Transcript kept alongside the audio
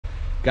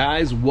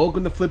Guys,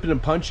 welcome to Flipping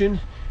and Punching,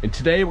 and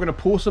today we're going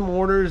to pull some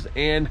orders,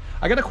 and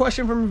I got a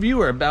question from a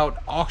viewer about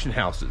auction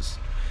houses,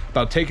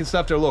 about taking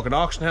stuff to a local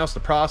auction house, the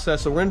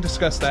process, so we're going to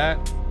discuss that.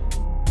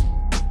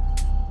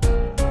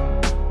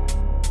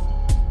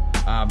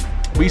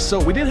 We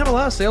didn't have a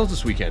lot of sales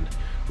this weekend.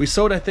 We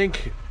sold, I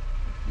think,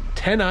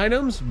 10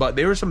 items, but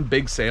there were some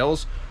big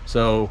sales,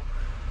 so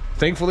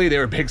thankfully they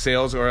were big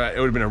sales, or it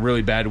would have been a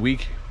really bad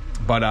week.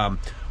 But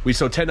we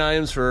sold 10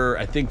 items for,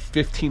 I think,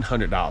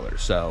 $1,500,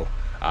 so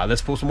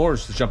let's pull some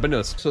orders. Let's jump into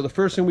this. So the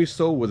first thing we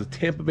sold was a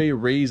Tampa Bay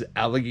raised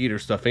alligator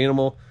stuffed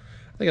animal.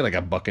 I think I like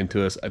a buck into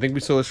this. I think we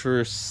sold this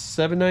for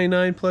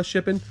 $7.99 plus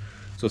shipping.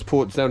 So let's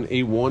pull it down to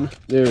A1.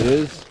 There it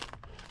is.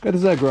 Got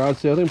this at a garage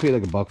sale. I think I paid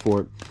like a buck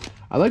for it.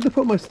 I like to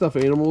put my stuffed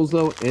animals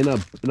though in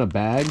a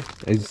bag.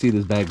 As you see,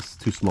 this bag's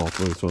too small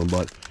for this one,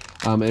 but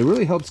it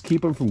really helps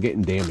keep them from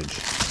getting damaged.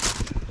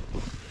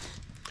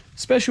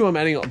 Especially when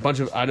I'm adding a bunch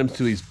of items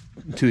to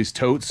these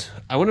totes,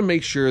 I want to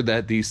make sure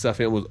that these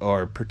stuffed animals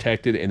are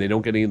protected and they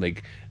don't get any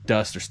like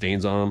dust or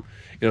stains on them.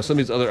 You know, some of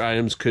these other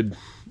items could,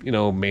 you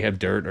know, may have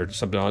dirt or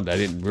something on it that I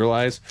didn't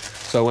realize.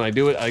 So when I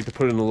do it, I like to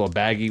put it in a little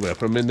baggie when I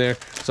put them in there.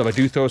 So if I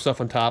do throw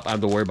stuff on top, I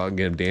don't have to worry about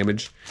getting them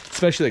damaged.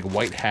 Especially like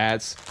white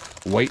hats,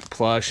 white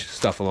plush,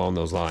 stuff along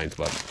those lines.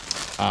 But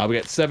we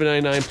got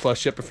 $7.99 plus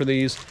shipping for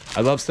these.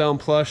 I love selling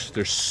plush.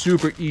 They're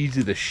super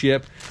easy to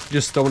ship.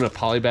 Just throw in a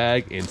poly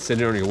bag and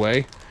send it on your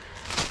way.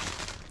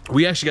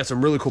 We actually got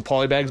some really cool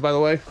poly bags, by the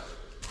way.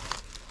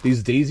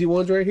 These daisy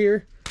ones right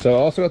here. So I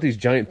also got these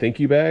giant thank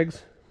you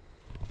bags.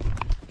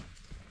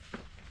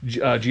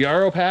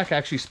 Giaro Pack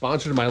actually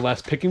sponsored my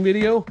last picking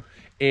video,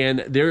 and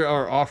they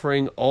are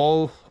offering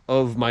all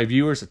of my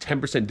viewers a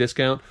 10%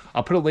 discount.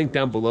 I'll put a link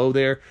down below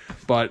there,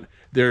 but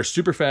they're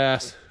super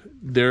fast.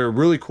 They're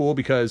really cool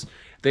because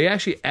they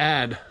actually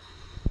add,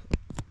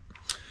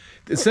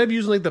 instead of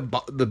using like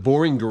the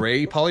boring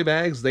gray poly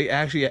bags, they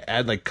actually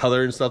add like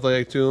color and stuff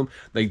like that to them,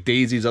 like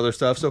daisies, other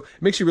stuff. So it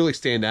makes you really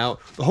stand out.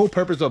 The whole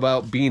purpose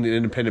about being an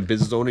independent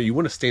business owner, you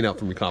want to stand out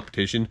from your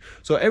competition.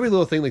 So every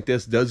little thing like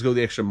this does go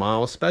the extra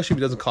mile, especially if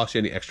it doesn't cost you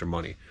any extra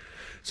money.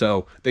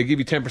 So they give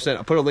you 10%.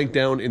 I'll put a link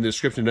down in the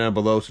description down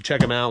below. So check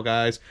them out,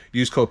 guys.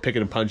 Use code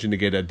PickingAndPunching to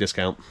get a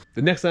discount.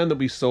 The next item that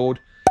we sold,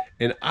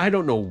 and I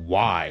don't know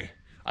why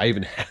I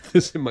even have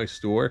this in my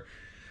store.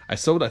 I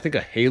sold, I think,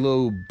 a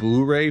Halo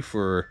Blu-ray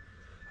for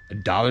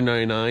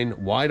 $1.99.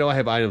 Why do I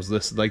have items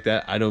listed like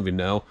that? I don't even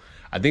know.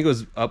 I think it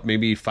was up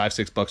maybe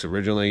 $5-6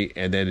 originally,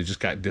 and then it just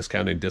got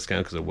discounted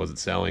because it wasn't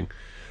selling.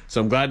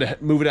 So I'm glad to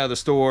move it out of the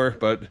store,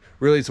 but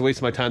really it's a waste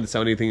of my time to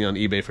sell anything on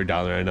eBay for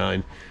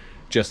 $1.99.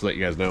 Just to let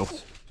you guys know.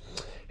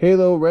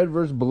 Halo red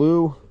versus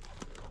blue.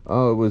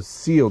 Oh, it was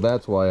sealed.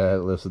 That's why I had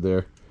it listed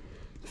there.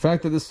 The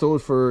fact that this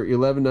sold for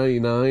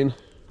 $11.99.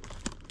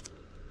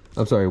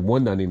 I'm sorry,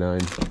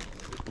 $1.99.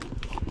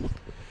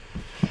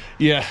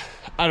 Yeah,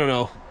 I don't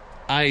know.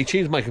 I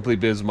changed my complete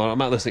business model. I'm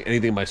not listing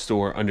anything in my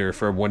store under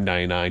for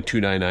 $1.99,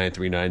 $2.99,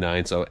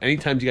 $3.99. So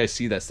anytime you guys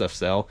see that stuff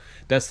sell,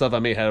 that stuff I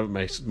may have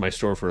in my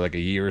store for like a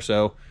year or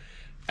so.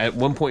 At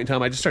one point in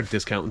time, I just started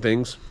discounting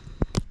things.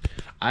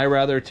 I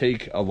rather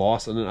take a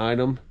loss on an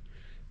item.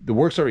 The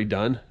work's already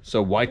done,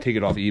 so why take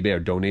it off eBay or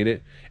donate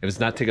it? If it's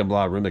not taking a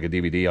lot of room like a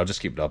DVD, I'll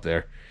just keep it up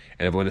there.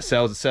 And if when it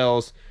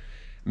sells,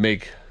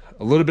 make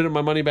a little bit of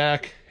my money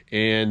back,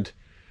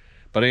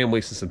 but I am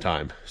wasting some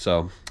time.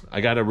 So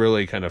I got to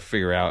really kind of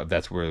figure out if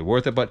that's really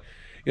worth it. But,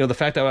 you know, the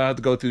fact that I have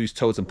to go through these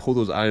totes and pull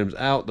those items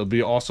out, they'll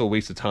be also a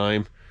waste of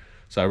time.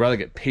 So I'd rather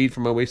get paid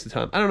for my waste of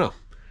time. I don't know.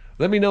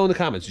 Let me know in the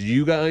comments. Do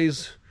you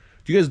guys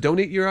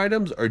donate your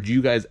items, or do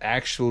you guys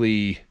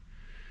actually,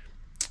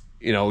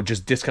 you know,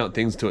 just discount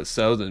things till it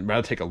sells and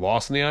rather take a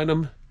loss on the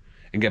item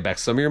and get back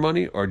some of your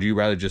money? Or do you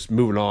rather just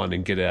move it on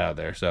and get it out of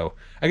there? So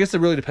I guess it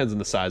really depends on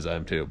the size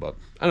item too, but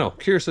I don't know.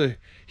 Curious to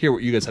hear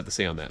what you guys have to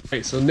say on that. All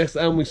right, so the next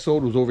item we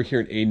sold was over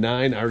here in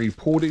A9. I already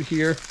pulled it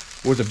here.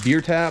 It was a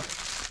beer tap.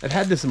 I've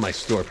had this in my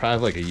store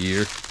probably like a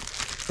year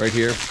right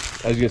here.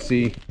 As you can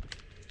see,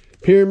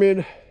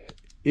 Pyramid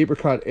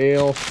Apricot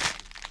Ale.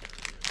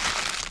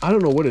 I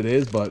don't know what it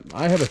is, but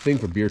I have a thing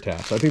for beer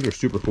taps. I think they're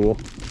super cool.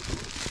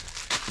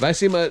 If I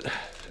see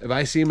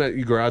them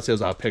at garage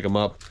sales, I'll pick them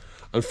up.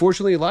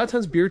 Unfortunately, a lot of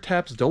times beer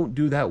taps don't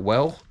do that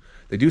well.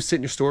 They do sit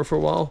in your store for a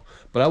while,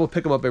 but I will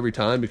pick them up every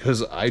time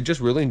because I just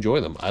really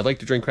enjoy them. I like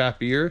to drink craft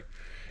beer,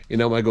 you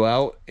know, when I go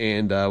out,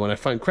 and when I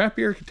find craft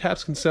beer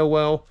taps can sell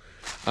well.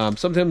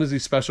 Sometimes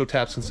these special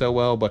taps can sell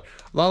well, but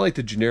a lot of like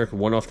the generic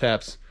one-off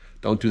taps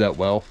don't do that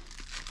well.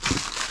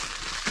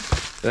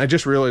 And I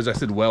just realized I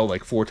said well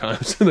like 4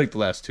 times in like the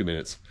last 2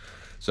 minutes.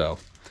 So,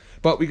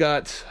 but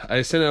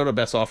I sent out a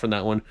best offer on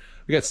that one.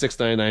 We got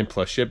 $6.99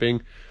 plus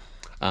shipping.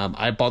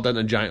 I bought that in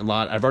a giant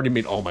lot. I've already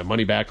made all my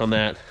money back on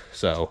that.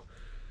 So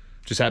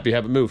just happy to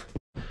have it move.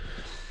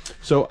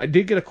 So I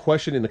did get a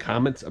question in the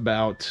comments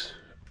about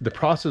the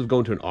process of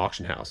going to an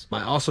auction house.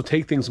 I also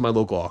take things to my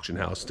local auction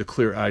house to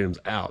clear items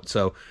out.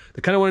 So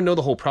they kind of want to know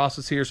the whole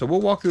process here. So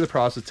we'll walk through the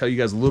process, tell you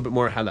guys a little bit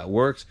more how that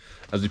works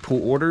as we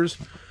pull orders.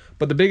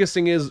 But the biggest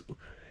thing is,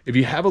 if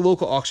you have a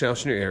local auction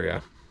house in your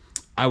area,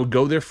 I would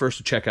go there first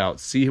to check out,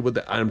 see what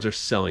the items are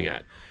selling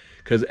at,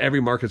 because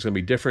every market's going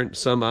to be different.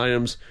 Some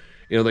items,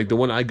 you know, like the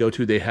one I go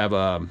to, they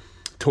have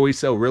toys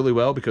sell really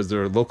well because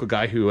they're a local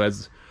guy who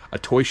has a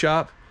toy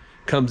shop,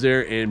 comes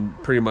there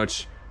and pretty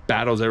much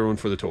battles everyone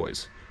for the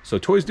toys. So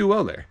toys do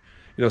well there.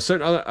 You know,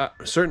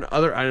 certain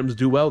other items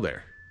do well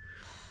there.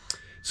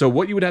 So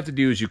what you would have to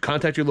do is you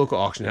contact your local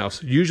auction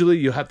house. Usually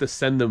you have to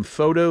send them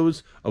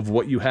photos of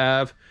what you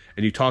have,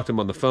 and you talk to them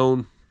on the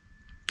phone.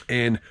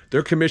 And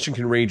their commission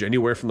can range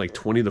anywhere from like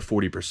 20 to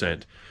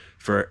 40%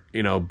 for,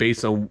 you know,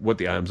 based on what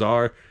the items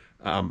are.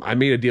 I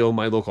made a deal with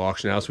my local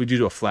auction house. We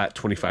do a flat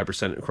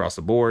 25% across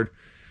the board.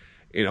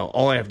 You know,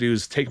 all I have to do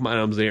is take my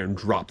items there and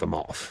drop them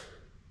off.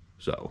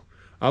 So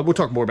we'll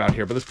talk more about it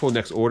here, but let's pull the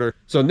next order.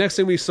 So next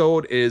thing we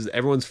sold is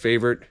everyone's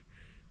favorite,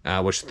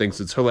 which thinks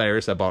it's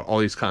hilarious. I bought all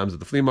these condoms at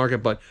the flea market,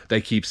 but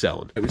they keep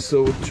selling. We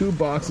sold 2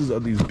 boxes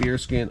of these beer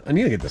skin. I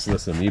need to get this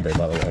listed on eBay,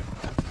 by the way.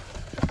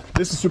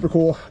 This is super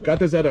cool. Got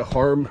this at a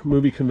horror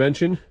movie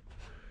convention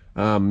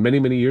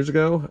many years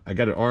ago. I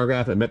got an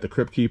autograph. I met the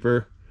Crypt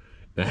Keeper.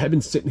 And I have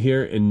been sitting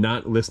here and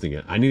not listing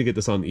it. I need to get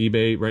this on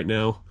eBay right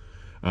now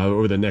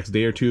over the next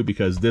day or two,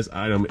 because this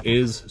item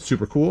is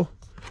super cool.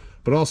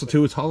 But also,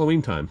 too, it's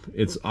Halloween time.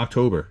 It's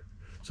October.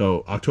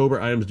 So October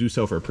items do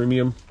sell for a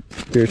premium.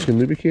 Bear skin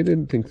lubricated.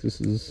 I think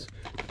this is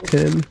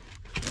 10. I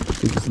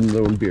think this is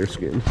another one, bear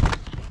skin.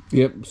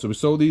 Yep, so we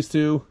sold these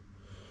 2.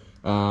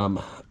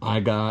 I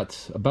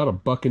got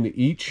about $1 into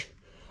each.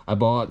 I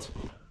bought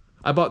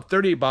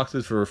 38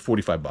 boxes for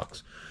 45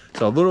 bucks.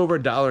 So a little over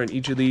 $1 in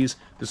each of these.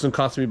 This one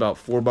cost me about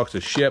 $4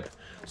 to ship.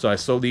 So I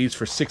sold these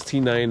for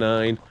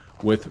 $16.99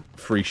 with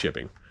free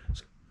shipping.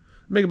 So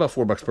make about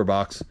 $4 per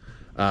box.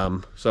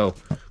 So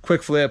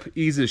quick flip,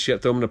 easy to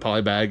ship, throw them in a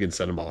poly bag and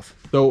send them off.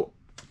 So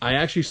I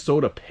actually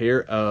sold a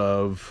pair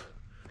of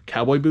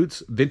cowboy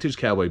boots, vintage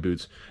cowboy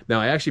boots. Now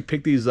I actually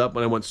picked these up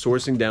when I went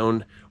sourcing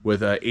down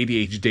with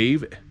ADH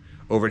Dave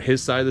over in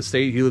his side of the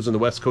state. He lives on the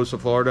west coast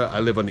of Florida. I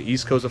live on the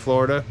east coast of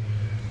Florida.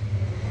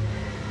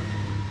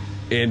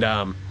 And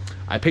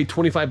I paid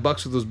 25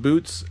 bucks for those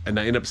boots, and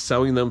I ended up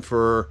selling them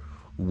for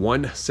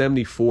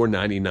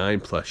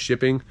 $174.99 plus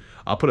shipping.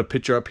 I'll put a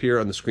picture up here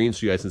on the screen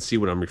so you guys can see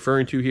what I'm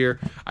referring to here.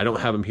 I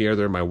don't have them here.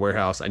 They're in my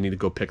warehouse. I need to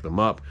go pick them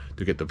up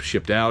to get them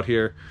shipped out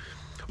here.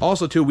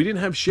 Also, too, we didn't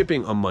have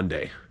shipping on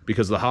Monday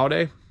because of the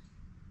holiday.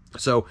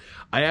 So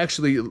I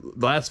actually, the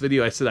last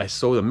video I said I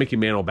sold a Mickey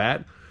Mantle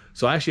bat.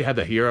 So I actually have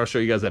that here. I'll show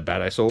you guys that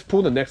bat I sold.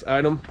 Pull the next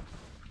item.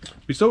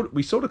 We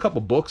sold a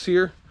couple books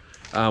here.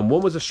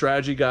 One was a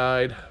strategy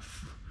guide.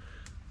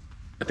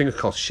 I think it's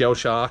called Shell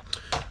Shock.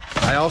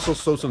 I also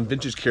sold some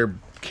vintage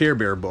Care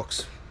Bear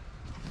books.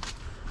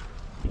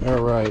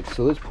 All right,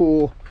 so let's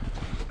pull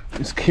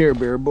these Care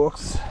Bear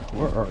books.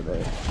 Where are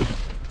they?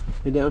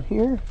 They down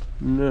here?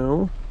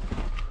 No.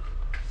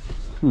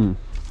 Is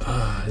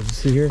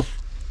this here?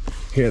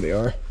 Here they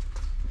are.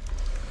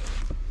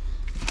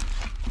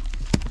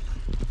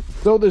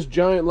 So this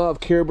giant lot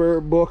of Care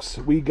Bear books,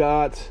 we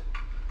got,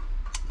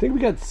 I think we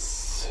got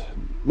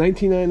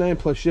 $19.99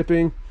 plus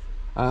shipping.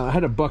 I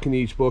had $1 in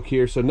each book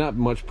here, so not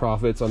much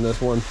profits on this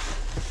one.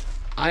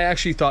 I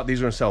actually thought these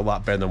were going to sell a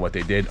lot better than what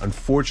they did.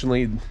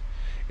 Unfortunately, you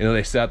know,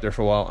 they sat there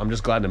for a while. I'm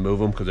just glad to move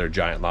them because they're a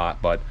giant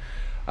lot, but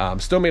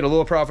still made a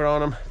little profit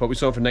on them. But we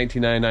sold them for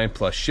 $19.99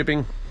 plus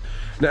shipping.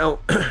 Now,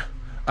 all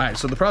right,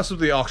 so the process of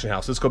the auction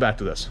house. Let's go back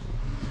to this.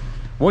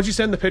 Once you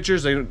send the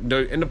pictures, they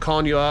end up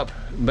calling you up,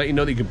 let you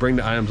know that you can bring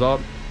the items up.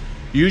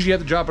 You usually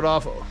have to drop it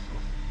off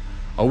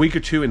a week or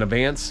 2 in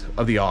advance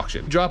of the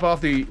auction. When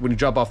you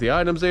drop off the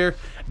items there,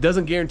 it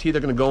doesn't guarantee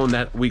they're going to go in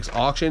that week's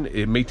auction.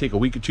 It may take a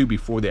week or 2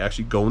 before they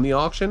actually go in the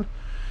auction.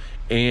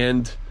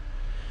 And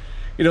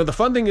you know, the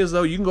fun thing is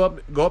though, you can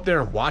go up there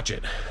and watch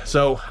it.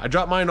 So I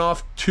dropped mine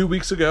off 2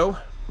 weeks ago.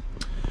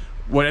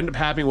 What ended up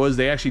happening was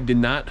they actually did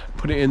not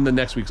put it in the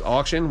next week's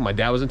auction. My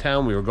dad was in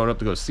town. We were going up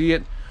to go see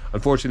it.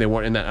 Unfortunately, they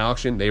weren't in that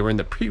auction. They were in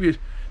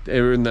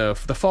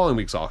the following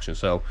week's auction.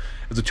 So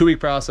it's a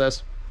 2-week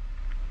process.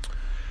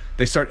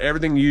 They start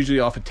everything usually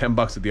off at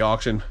 $10 at the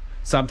auction.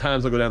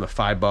 Sometimes they'll go down to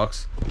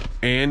 $5.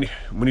 And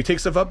when you take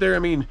stuff up there, I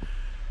mean,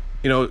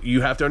 you know,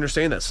 you have to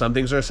understand that some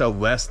things are going to sell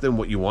less than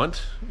what you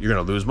want. You're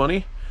going to lose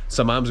money.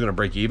 Some items are going to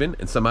break even,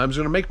 and some items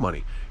are going to make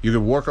money. You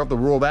can work off the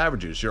rule of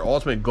averages. Your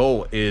ultimate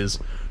goal is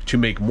to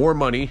make more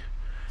money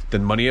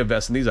than money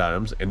invested in these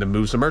items and to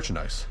move some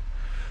merchandise.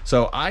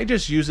 So I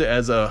just use it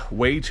as a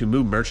way to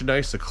move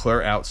merchandise to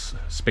clear out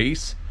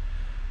space,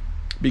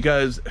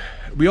 because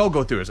we all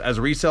go through this. As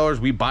resellers,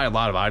 we buy a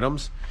lot of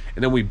items,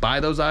 and then we buy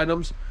those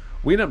items.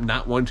 We end up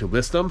not wanting to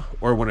list them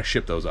or want to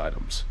ship those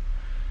items.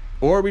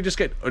 Or we just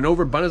get an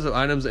overabundance of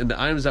items, and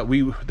the items that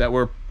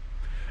were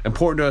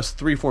important to us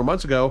 3-4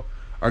 months ago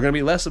are going to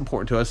be less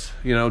important to us,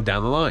 you know,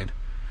 down the line.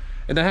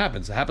 And that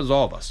happens. It happens to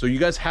all of us. So you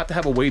guys have to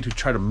have a way to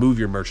try to move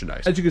your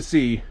merchandise. As you can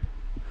see,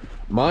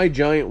 my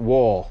giant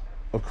wall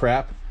of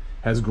crap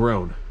has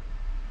grown.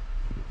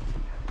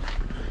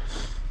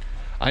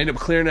 I ended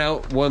up clearing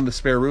out one of the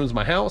spare rooms in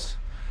my house,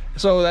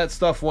 so that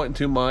stuff went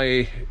into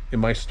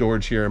my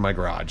storage here in my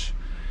garage.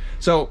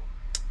 So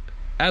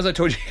as I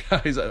told you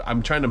guys,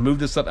 I'm trying to move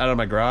this stuff out of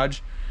my garage,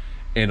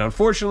 and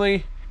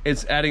unfortunately,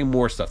 it's adding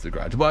more stuff to the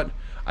garage. But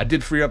I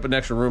did free up an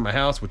extra room in my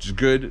house, which is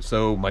good.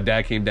 So my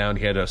dad came down,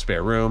 he had a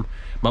spare room.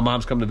 My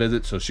mom's coming to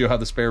visit, so she'll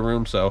have the spare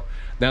room. So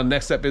now the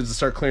next step is to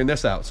start clearing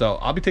this out. So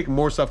I'll be taking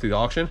more stuff to the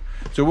auction.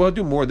 So we'll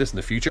do more of this in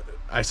the future.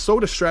 I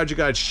sold a strategy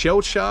guide,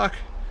 Shell Shock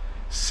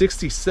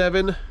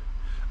 67.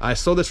 I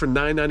sold this for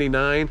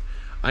 $9.99.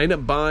 I ended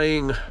up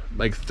buying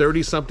like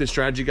 30 something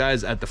strategy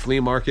guides at the flea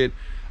market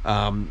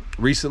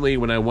recently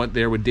when I went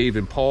there with Dave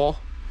and Paul,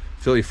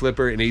 Philly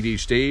Flipper and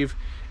ADH Dave.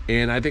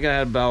 And I think I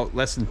had about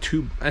less than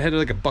I had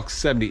like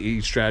 $1.70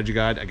 each strategy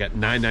guide. I got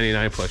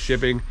 $9.99 plus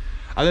shipping.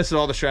 I listed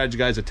all the strategy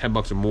guides at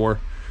 $10 or more.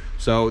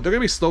 So they're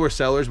gonna be slower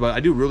sellers, but I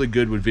do really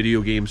good with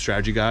video game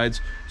strategy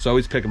guides. So I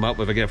always pick them up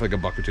if I get it for like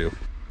 $1 or $2.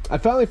 I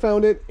finally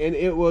found it, and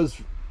it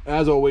was,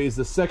 as always,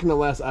 the second to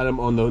last item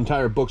on the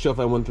entire bookshelf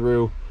I went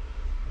through.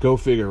 Go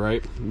figure,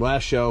 right?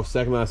 Last shelf,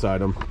 second last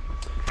item.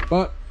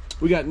 But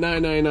we got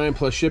 $9.99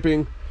 plus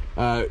shipping.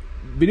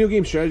 Video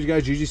game strategy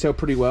guides usually sell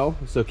pretty well,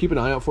 so keep an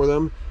eye out for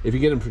them. If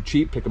you get them for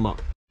cheap, pick them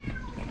up.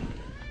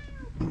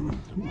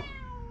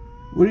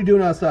 What are you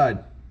doing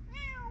outside?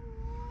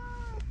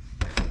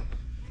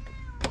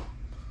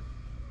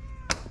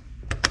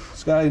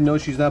 Scotty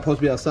knows she's not supposed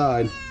to be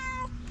outside.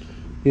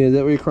 Yeah, is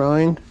that where you're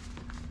crying?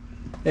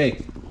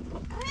 Hey.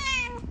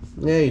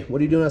 Hey, what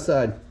are you doing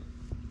outside?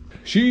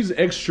 She's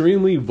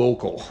extremely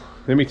vocal.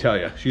 Let me tell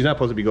you, she's not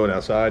supposed to be going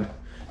outside.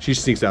 She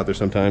sneaks out there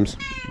sometimes.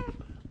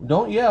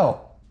 Don't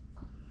yell.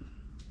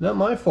 Not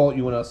my fault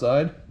you went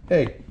outside.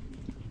 Hey.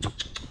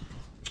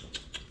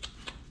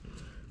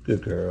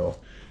 Good girl.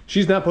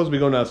 She's not supposed to be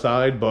going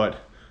outside, but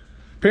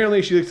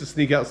apparently she likes to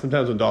sneak out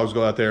sometimes when dogs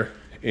go out there.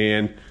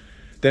 And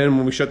then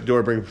when we shut the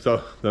door, bring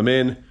them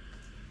in,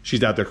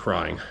 she's out there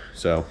crying.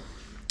 So,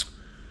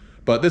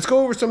 but let's go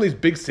over some of these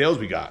big sales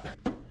we got.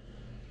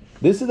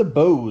 This is a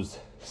Bose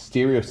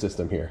stereo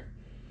system here.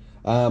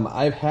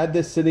 I've had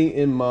this sitting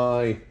in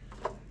my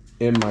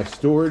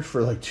storage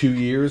for like 2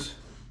 years.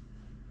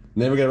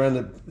 Never got around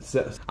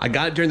to. I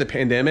got it during the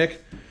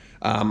pandemic.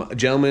 A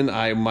gentleman,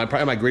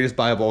 probably my greatest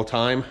buy of all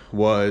time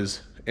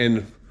was,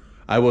 and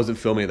I wasn't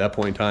filming at that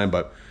point in time,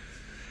 but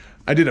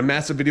I did a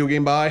massive video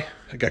game buy.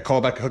 I got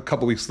called back a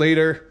couple weeks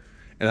later,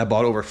 and I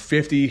bought over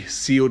 50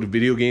 sealed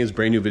video games,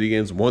 brand new video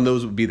games. One of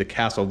those would be the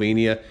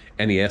Castlevania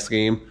NES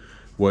game,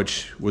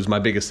 which was my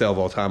biggest sale of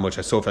all time, which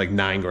I sold for like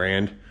 $9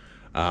 grand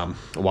a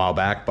while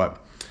back.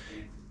 But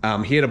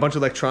he had a bunch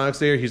of electronics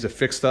there. He used to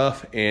fix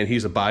stuff, and he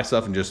used to buy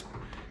stuff and just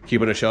keep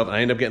it on a shelf. And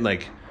I ended up getting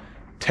like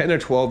 10 or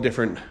 12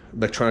 different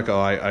electronic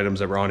items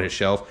that were on his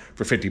shelf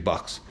for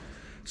 $50.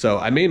 So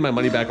I made my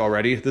money back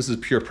already. This is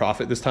pure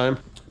profit this time.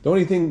 The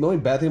only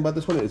bad thing about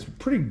this one is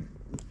pretty,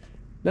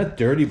 not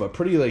dirty, but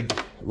pretty like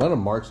a lot of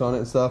marks on it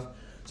and stuff.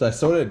 So I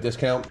sold it at a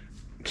discount.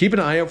 Keep an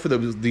eye out for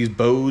these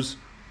Bose.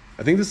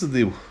 I think this is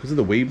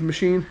the Wave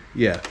machine.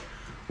 Yeah,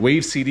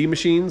 Wave CD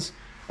machines.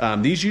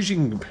 These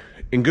usually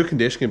in good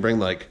condition can bring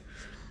like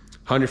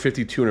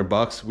 150, 200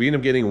 bucks. We end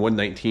up getting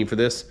 $119 for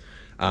this.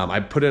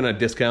 I put in a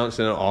discount,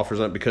 sent out offers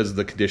on it because of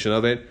the condition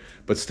of it,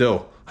 but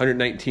still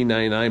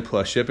 $119.99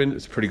 plus shipping.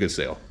 It's a pretty good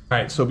sale. All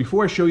right, so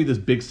before I show you this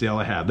big sale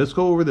I have, let's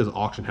go over this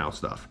auction house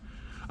stuff.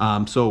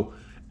 So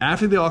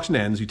after the auction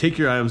ends, you take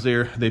your items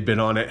there, they bid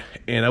on it,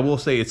 and I will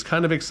say it's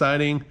kind of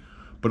exciting,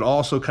 but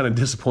also kind of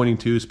disappointing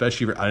too,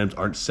 especially if your items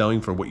aren't selling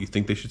for what you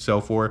think they should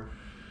sell for.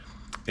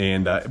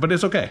 And but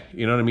it's okay,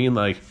 you know what I mean?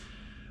 Like,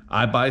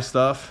 I buy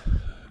stuff,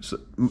 so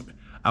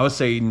I would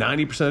say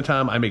 90% of the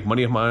time I make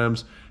money off my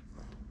items.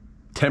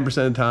 10%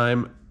 of the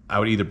time I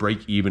would either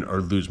break even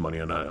or lose money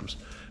on items.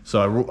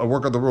 So I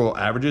work on the rule of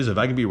averages. If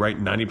I can be right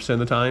 90% of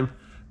the time,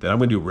 then I'm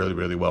gonna do really,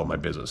 really well in my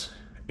business.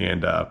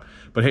 And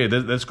but hey,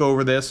 let's go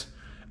over this.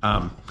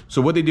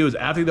 So what they do is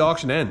after the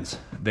auction ends,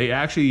 they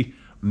actually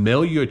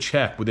mail you a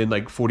check within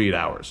like 48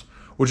 hours,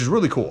 which is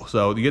really cool.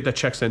 So you get that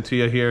check sent to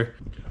you here.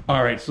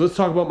 All right, so let's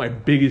talk about my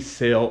biggest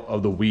sale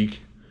of the week.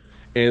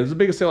 And it's the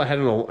biggest sale I had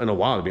in a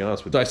while, to be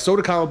honest with you. So I sold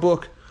a comic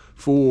book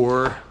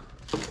for,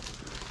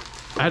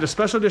 I had a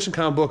special edition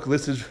comic book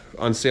listed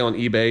on sale on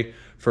eBay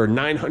for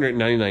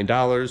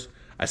 $999.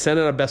 I sent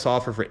out a best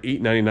offer for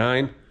 $899,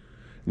 and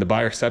the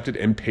buyer accepted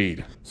and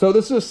paid. So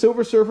this is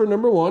Silver Surfer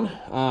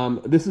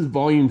 #1. This is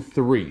volume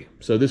 3.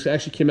 So this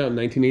actually came out in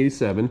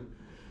 1987.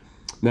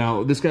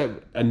 Now this got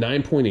a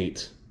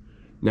 9.8.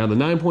 Now the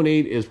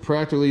 9.8 is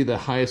practically the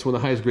highest, one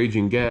of the highest grades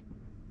you can get.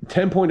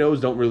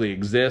 10.0s don't really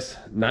exist.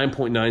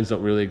 9.9s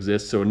don't really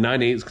exist. So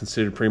 9.8 is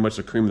considered pretty much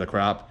the cream of the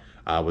crop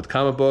with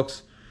comic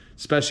books,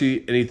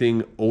 especially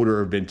anything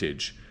older or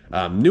vintage.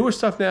 Newer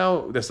stuff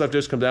now, that stuff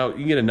just comes out,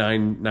 you can get a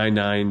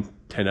 9.99,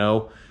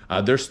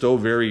 10.0. They're still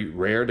very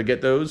rare to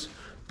get those,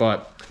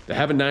 but to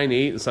have a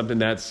 9.8 and something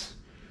that's,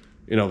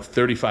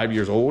 35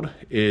 years old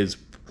is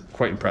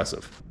quite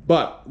impressive.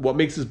 But what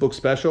makes this book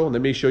special, and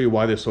let me show you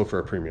why they're sold for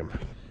a premium.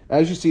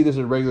 As you see, this is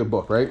a regular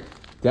book, right?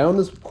 Down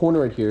this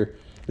corner right here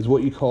is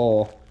what you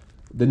call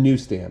the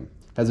newsstand.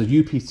 Has a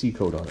UPC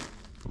code on it.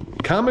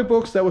 Comic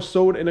books that were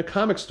sold in a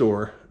comic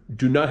store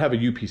do not have a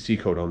UPC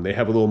code on them. They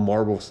have a little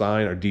Marvel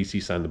sign or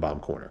DC sign in the bottom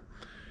corner.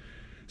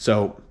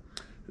 So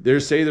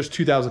there's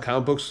 2,000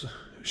 comic books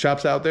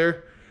shops out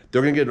there.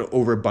 They're going to get an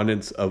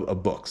overabundance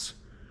of books.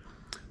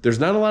 There's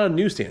not a lot of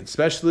newsstands,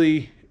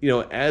 especially, you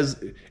know,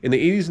 as in the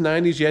 80s and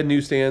 90s, you had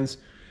newsstands.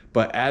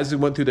 But as we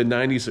went through the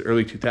 90s to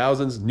early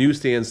 2000s,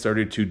 newsstands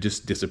started to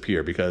just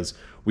disappear because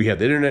we have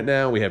the internet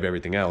now, we have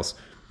everything else.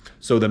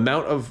 So the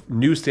amount of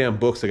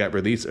newsstand books that got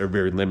released are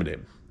very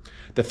limited.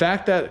 The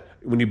fact that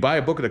when you buy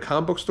a book at a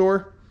comic book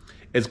store,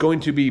 it's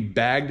going to be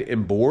bagged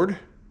and board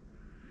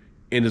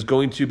and is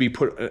going to be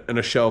put on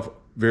a shelf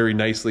very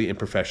nicely and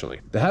professionally.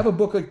 To have a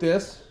book like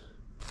this,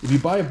 if you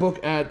buy a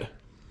book at,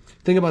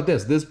 think about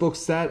this, this book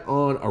sat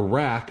on a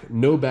rack,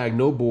 no bag,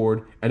 no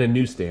board, at a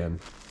newsstand.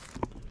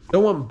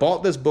 Someone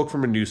bought this book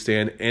from a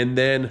newsstand and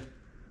then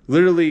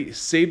literally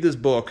saved this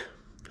book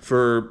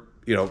for,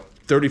 you know,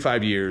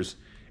 35 years,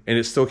 and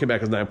it still came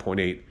back as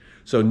 9.8.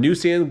 So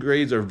newsstand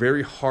grades are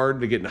very hard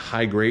to get in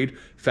high grade.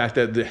 The fact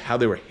that how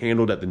they were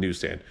handled at the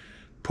newsstand,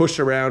 pushed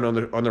around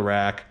on the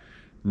rack,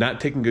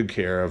 not taken good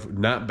care of,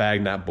 not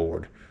bagged, not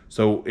board.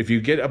 So if you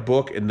get a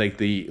book in like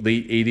the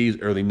late 80s,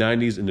 early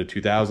 90s, into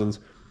 2000s,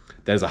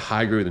 that is a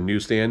high grade in the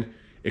newsstand,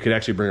 it could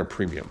actually bring a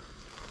premium.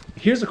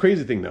 Here's the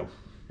crazy thing though.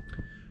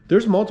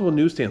 There's multiple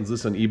newsstands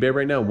listed on eBay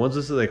right now. One's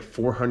listed at like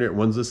 400,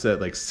 one's listed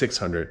at like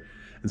 600.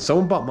 And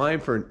someone bought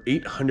mine for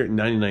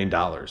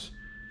 $899.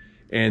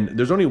 And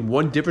there's only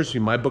one difference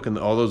between my book and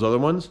all those other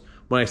ones.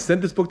 When I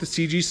sent this book to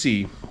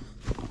CGC,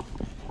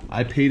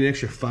 I paid an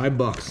extra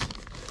 $5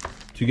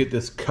 to get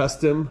this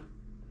custom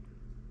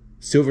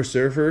Silver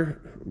Surfer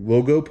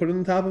logo put on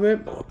the top of it.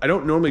 I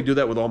don't normally do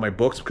that with all my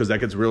books because that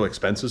gets real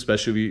expensive,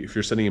 especially if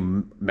you're sending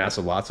in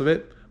massive lots of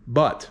it.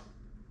 But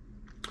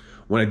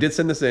when I did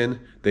send this in,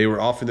 they were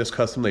offering this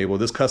custom label.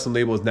 This custom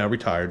label is now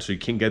retired, so you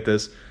can't get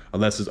this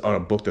unless it's on a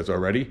book that's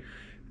already.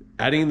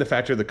 Adding in the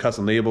factor of the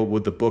custom label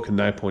with the book in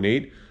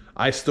 9.8,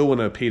 I still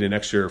wouldn't have paid an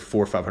extra $400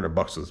 or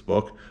 $500 for this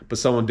book, but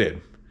someone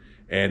did.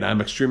 And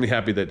I'm extremely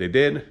happy that they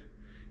did.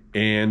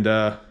 And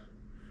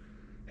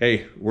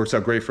hey, works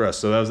out great for us.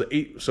 So that was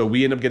so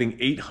we end up getting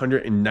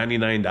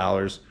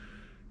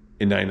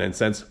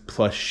 $899.99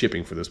 plus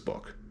shipping for this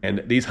book.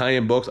 And these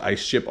high-end books, I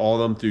ship all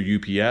of them through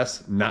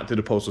UPS, not through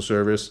the Postal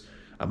Service.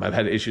 I've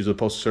had issues with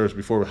Postal Service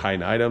before with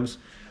high-end items.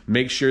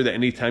 Make sure that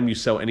anytime you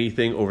sell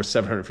anything over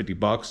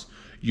 $750,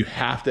 you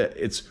have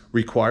to, it's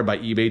required by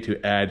eBay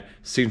to add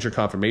signature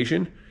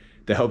confirmation.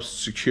 That helps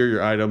secure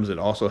your items. It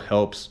also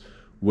helps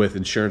with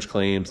insurance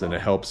claims, and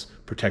it helps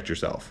protect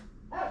yourself.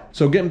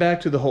 So getting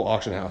back to the whole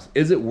auction house,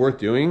 is it worth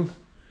doing?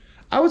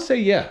 I would say,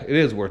 yeah, it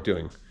is worth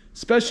doing.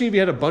 Especially if you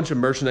had a bunch of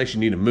merchandise you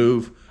need to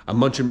move, a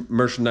bunch of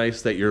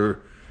merchandise that you're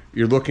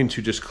looking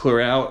to just clear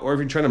out, or if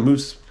you're trying to move,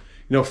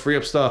 you know, free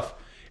up stuff.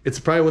 It's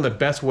probably one of the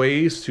best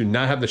ways to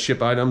not have to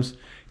ship items,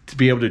 to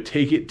be able to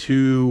take it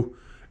to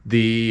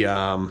the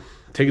a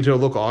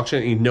local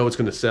auction and you know it's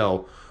going to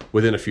sell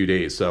within a few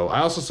days. So I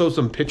also sold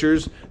some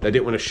pictures that I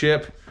didn't want to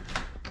ship.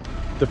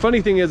 The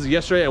funny thing is,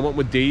 yesterday I went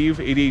with Dave,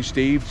 ADH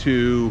Dave,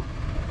 to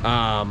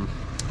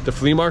the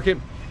flea market,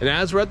 and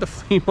as we're at the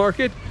flea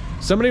market,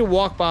 somebody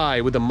walked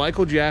by with a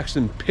Michael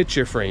Jackson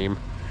picture frame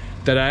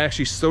that I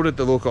actually sold at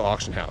the local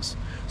auction house.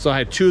 So I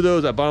had two of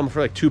those. I bought them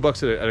for like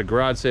 $2 at a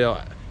garage sale.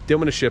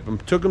 Didn't want to ship them.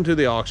 Took them to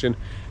the auction.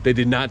 They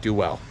did not do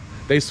well.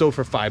 They sold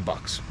for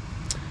 $5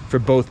 for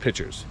both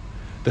pictures.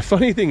 The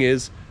funny thing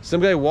is, some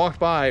guy walked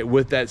by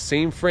with that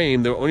same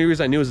frame. The only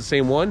reason I knew it was the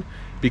same one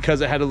because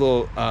it had a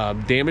little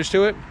damage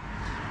to it.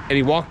 And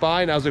he walked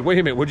by, and I was like, "Wait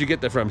a minute, where'd you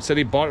get that from?" Said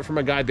he bought it from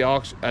a guy at the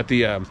auction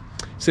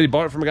said he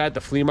bought it from a guy at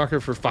the flea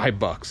market for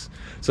 $5.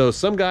 So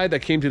some guy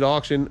that came to the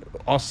auction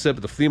also set up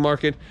at the flea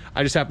market.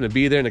 I just happened to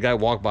be there, and the guy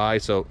walked by.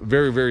 So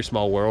very, very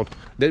small world.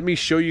 Let me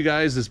show you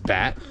guys this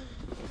bat.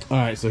 All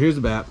right, so here's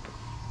the bat.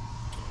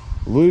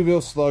 Louisville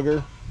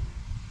Slugger.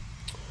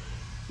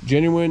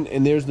 Genuine,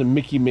 and there's the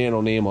Mickey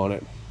Mantle name on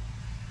it.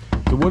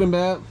 The wooden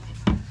bat.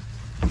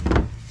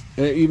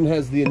 And it even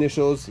has the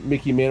initials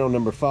Mickey Mantle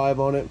 #5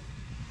 on it.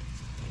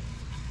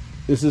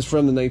 This is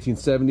from the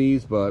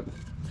 1970s, but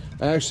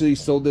I actually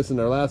sold this in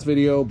our last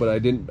video, but I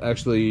didn't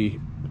actually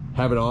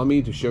have it on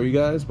me to show you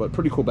guys, but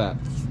pretty cool bat.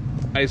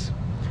 Guys,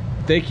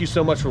 thank you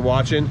so much for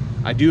watching.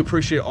 I do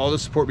appreciate all the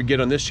support we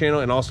get on this channel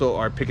and also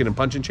our Picking and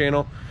Punching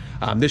channel.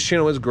 This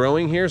channel is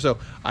growing here, so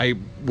I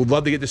would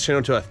love to get this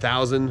channel to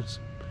 1,000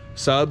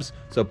 subs.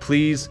 So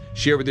please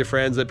share it with your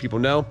friends, let people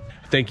know.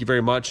 Thank you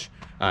very much.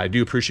 I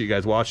do appreciate you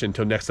guys watching.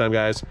 Until next time,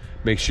 guys,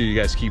 make sure you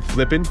guys keep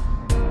flipping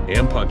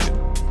and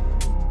punching.